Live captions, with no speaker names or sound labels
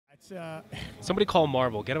Somebody call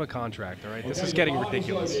Marvel. Get him a contract, all right? This is getting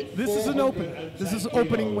ridiculous. This is an open. This is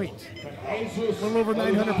opening weight. A little over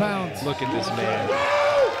 900 pounds. Look at this man.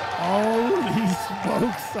 Holy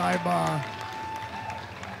smokes, Saiba.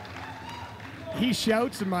 He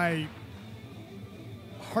shouts and my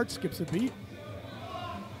heart skips a beat.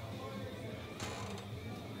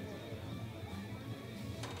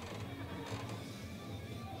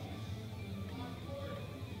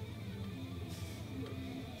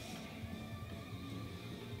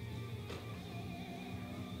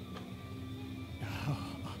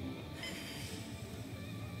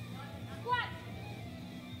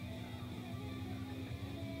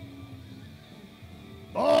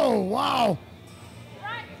 Oh, wow.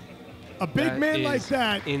 A big man like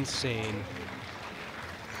that. Insane.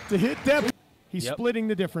 To hit depth. He's splitting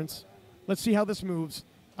the difference. Let's see how this moves.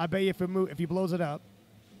 I bet you if he blows it up,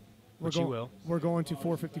 we're going to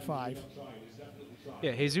 455.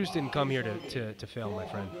 Yeah, Jesus didn't come here to fail, my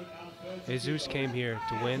friend. Jesus came here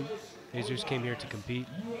to win. Jesus came here to compete.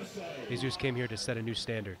 Jesus came here to set a new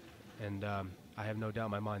standard. And I have no doubt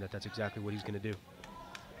in my mind that that's exactly what he's going to do.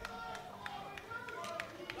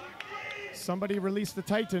 Somebody released the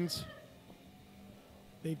Titans.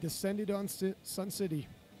 They've descended on Sun City.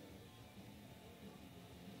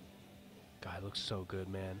 Guy looks so good,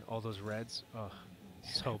 man. All those reds. Oh,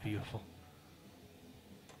 so beautiful.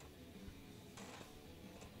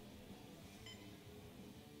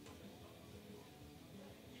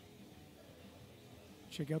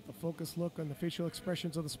 Check out the focus look on the facial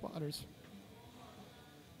expressions of the spotters.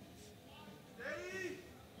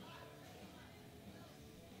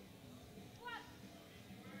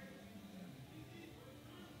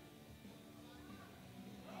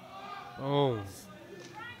 Oh,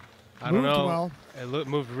 I don't know. Well. It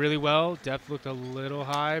moved really well. Depth looked a little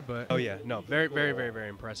high, but oh yeah, no, very, very, very, very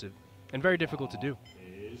impressive, and very difficult to do.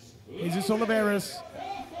 Jesus Olivares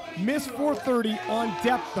missed 430 on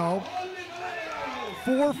depth though.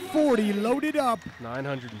 440 loaded up.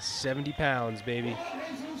 970 pounds, baby.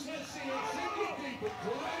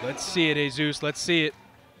 Let's see it, Jesus. Let's see it.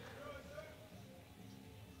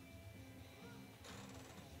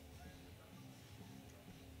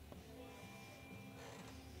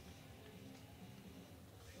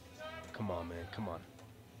 Come on, man. Come on.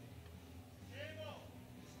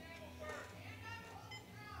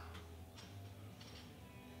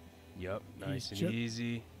 Yep. Nice and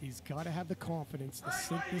easy. He's got to have the confidence to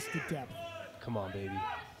sink this to depth. Come on, baby.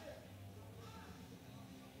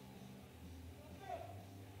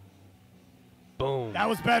 Boom. That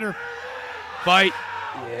was better. Fight.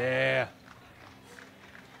 Yeah.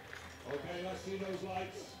 Okay, let's see those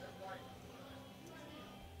lights.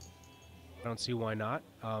 I don't see why not,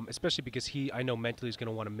 especially because I know mentally is going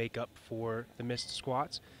to want to make up for the missed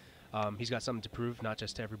squats. He's got something to prove, not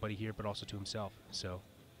just to everybody here, but also to himself. So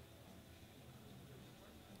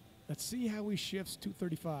let's see how he shifts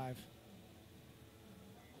 235.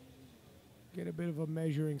 Get a bit of a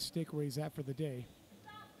measuring stick where he's at for the day.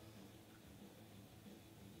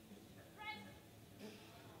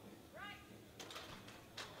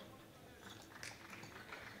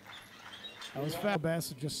 That was fat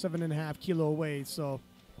best, just 7.5 kilo away. So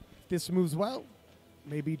if this moves well,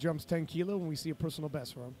 maybe he jumps 10 kilo when we see a personal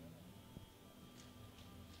best for him.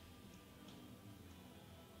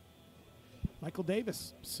 Michael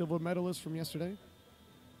Davis, silver medalist from yesterday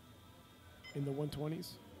in the 120s.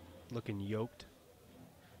 Looking yoked,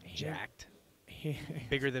 jacked,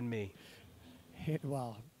 bigger than me.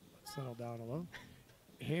 Well, settle down a little.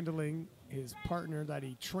 Handling his partner that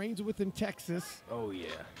he trains with in Texas. Oh, yeah.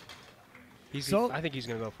 So, I think he's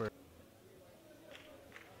going to go for it.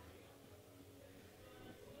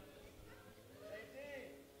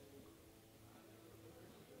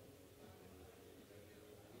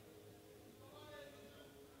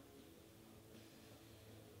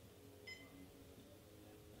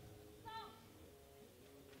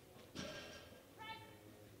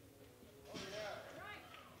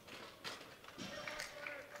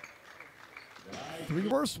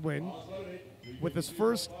 First win, with his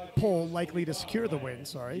first pull likely to secure the win,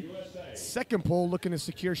 Second pull looking to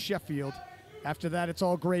secure Sheffield. After that, it's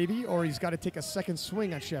all gravy, or he's got to take a second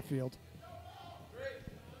swing at Sheffield.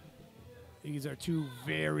 These are two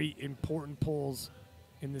very important pulls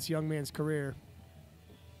in this young man's career.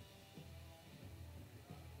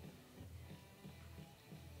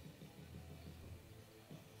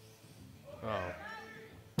 Oh.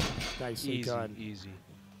 Nicely done. Easy.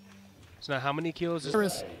 So now how many kilos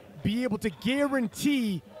is be able to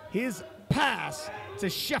guarantee his pass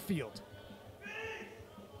to Sheffield.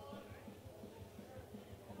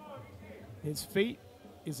 His fate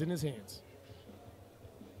is in his hands.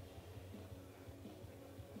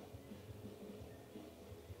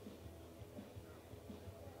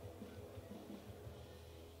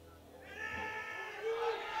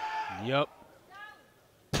 Yep.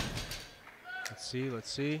 Let's see, let's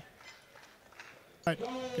see. But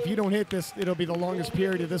if you don't hit this, it'll be the longest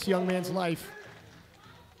period of this young man's life.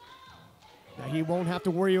 Now, he won't have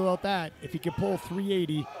to worry about that if he can pull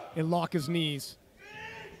 380 and lock his knees.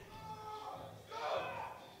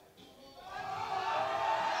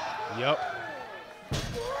 Yep.